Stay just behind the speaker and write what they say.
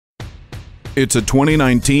It's a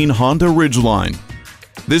 2019 Honda Ridgeline.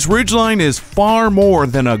 This Ridgeline is far more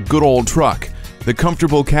than a good old truck. The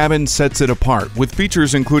comfortable cabin sets it apart with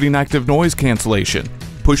features including active noise cancellation,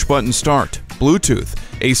 push-button start, Bluetooth,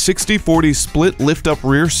 a 60/40 split lift-up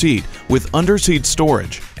rear seat with under-seat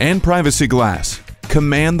storage, and privacy glass.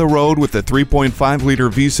 Command the road with a 3.5-liter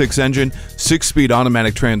V6 engine, 6-speed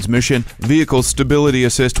automatic transmission, vehicle stability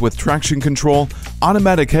assist with traction control,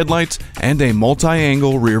 automatic headlights, and a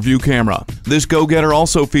multi-angle rear-view camera. This go-getter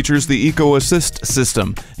also features the Eco Assist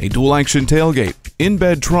system, a dual-action tailgate,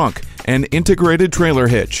 in-bed trunk, and integrated trailer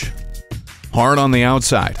hitch. Hard on the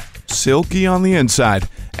outside, silky on the inside,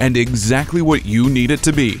 and exactly what you need it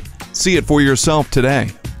to be. See it for yourself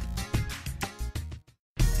today.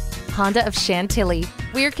 Honda of Chantilly.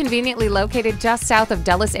 We are conveniently located just south of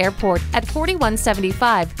Dulles Airport at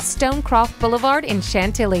 4175 Stonecroft Boulevard in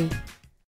Chantilly.